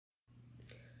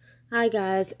Hi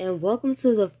guys, and welcome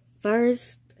to the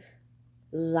first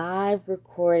live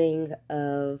recording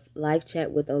of Live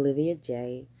Chat with Olivia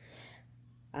J.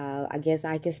 I guess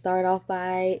I can start off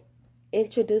by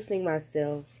introducing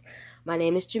myself. My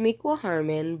name is Jamiqua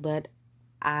Herman, but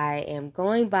I am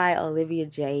going by Olivia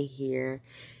J here.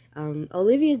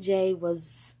 Olivia J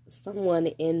was someone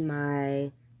in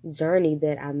my journey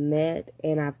that I met,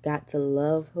 and I've got to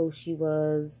love who she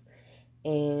was,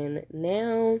 and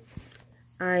now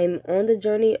I'm on the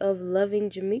journey of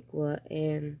loving Jamiqua,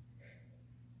 and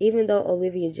even though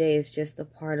Olivia J is just a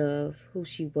part of who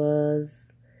she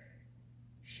was,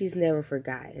 she's never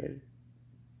forgotten.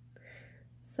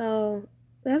 So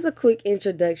that's a quick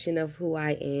introduction of who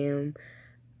I am.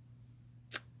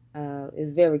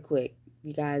 It's very quick.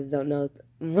 You guys don't know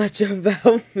much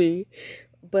about me,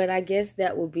 but I guess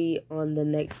that will be on the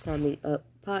next coming up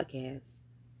podcast.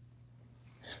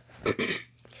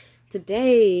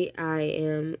 Today, I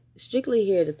am strictly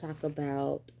here to talk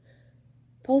about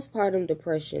postpartum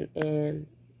depression and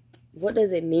what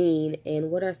does it mean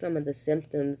and what are some of the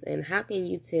symptoms and how can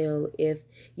you tell if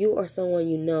you or someone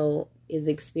you know is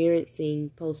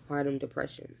experiencing postpartum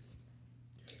depression.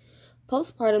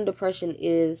 Postpartum depression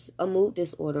is a mood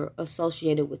disorder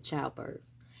associated with childbirth,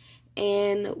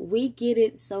 and we get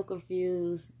it so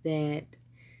confused that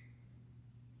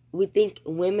we think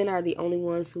women are the only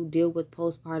ones who deal with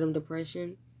postpartum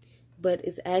depression, but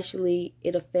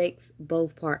it affects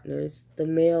both partners, the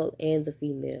male and the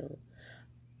female.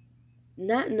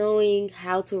 Not knowing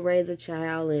how to raise a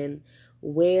child and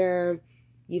where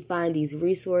you find these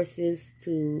resources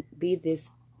to be this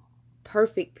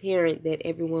perfect parent that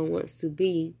everyone wants to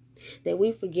be, that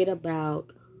we forget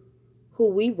about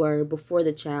who we were before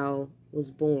the child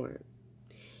was born.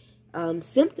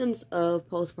 Symptoms of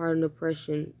postpartum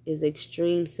depression is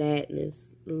extreme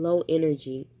sadness, low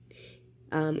energy.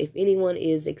 If anyone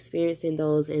is experiencing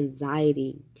those,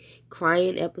 anxiety,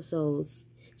 crying episodes,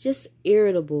 just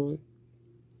irritable,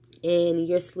 and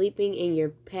you're sleeping in your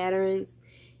patterns,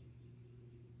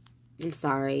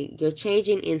 your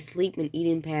changing in sleep and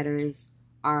eating patterns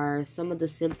are some of the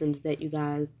symptoms that you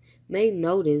guys may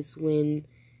notice when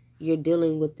you're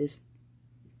dealing with this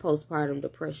postpartum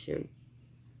depression.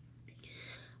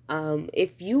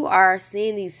 If you are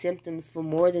seeing these symptoms for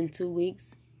more than 2 weeks,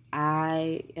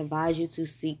 I advise you to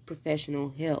seek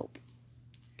professional help.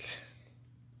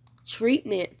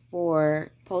 Treatment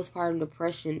for postpartum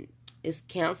depression is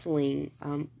counseling,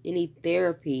 any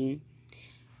therapy,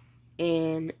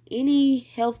 and any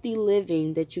healthy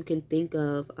living that you can think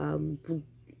of,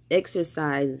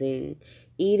 exercising,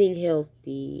 eating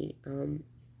healthy,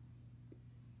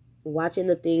 watching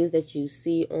the things that you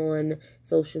see on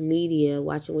social media,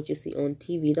 watching what you see on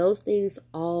TV. Those things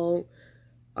all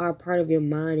are part of your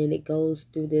mind, and it goes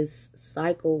through this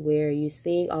cycle where you're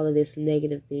seeing all of this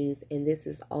negative things, and this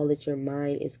is all that your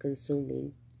mind is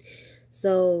consuming.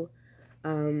 So,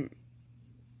 I've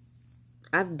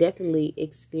definitely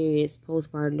experienced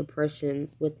postpartum depression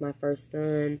with my first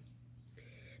son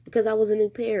because I was a new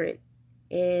parent,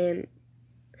 and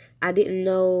I didn't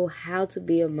know how to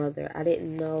be a mother. I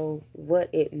didn't know what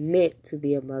it meant to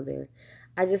be a mother.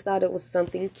 I just thought it was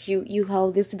something cute. You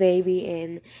hold this baby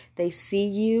and they see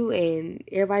you and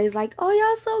everybody's like, oh,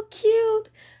 y'all so cute.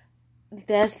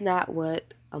 That's not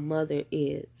what a mother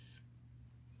is.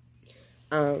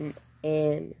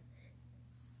 And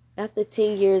after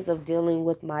 10 years of dealing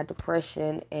with my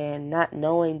depression and not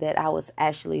knowing that I was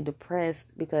actually depressed,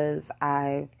 because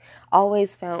I've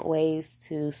always found ways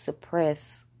to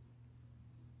suppress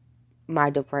my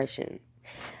depression.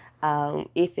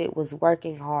 If it was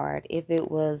working hard, if it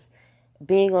was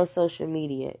being on social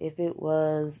media, if it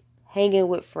was hanging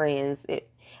with friends,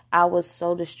 I was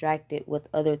so distracted with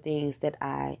other things that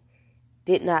I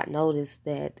did not notice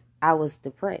that I was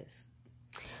depressed.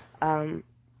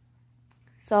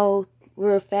 So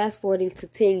we're fast forwarding to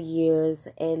 10 years,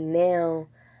 and now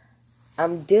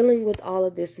I'm dealing with all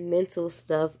of this mental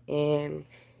stuff, and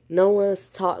no one's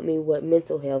taught me what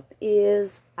mental health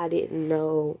is. I didn't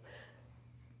know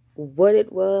what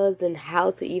it was and how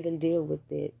to even deal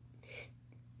with it.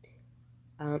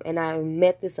 And I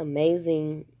met this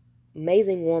amazing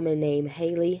woman named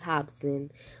Haley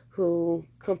Hobson, who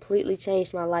completely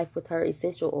changed my life with her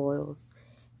essential oils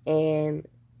and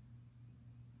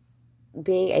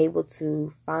being able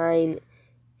to find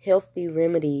healthy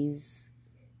remedies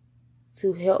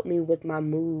to help me with my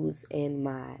moods and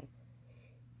my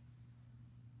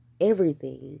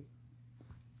everything.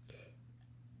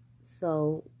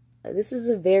 So this is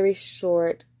a very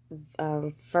short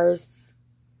first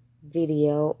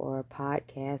video or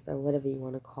podcast or whatever you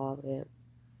want to call it.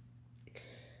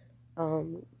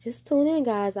 Just tune in,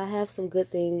 guys. I have some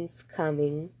good things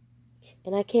coming,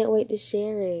 and I can't wait to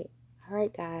share it. All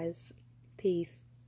right, guys. Peace.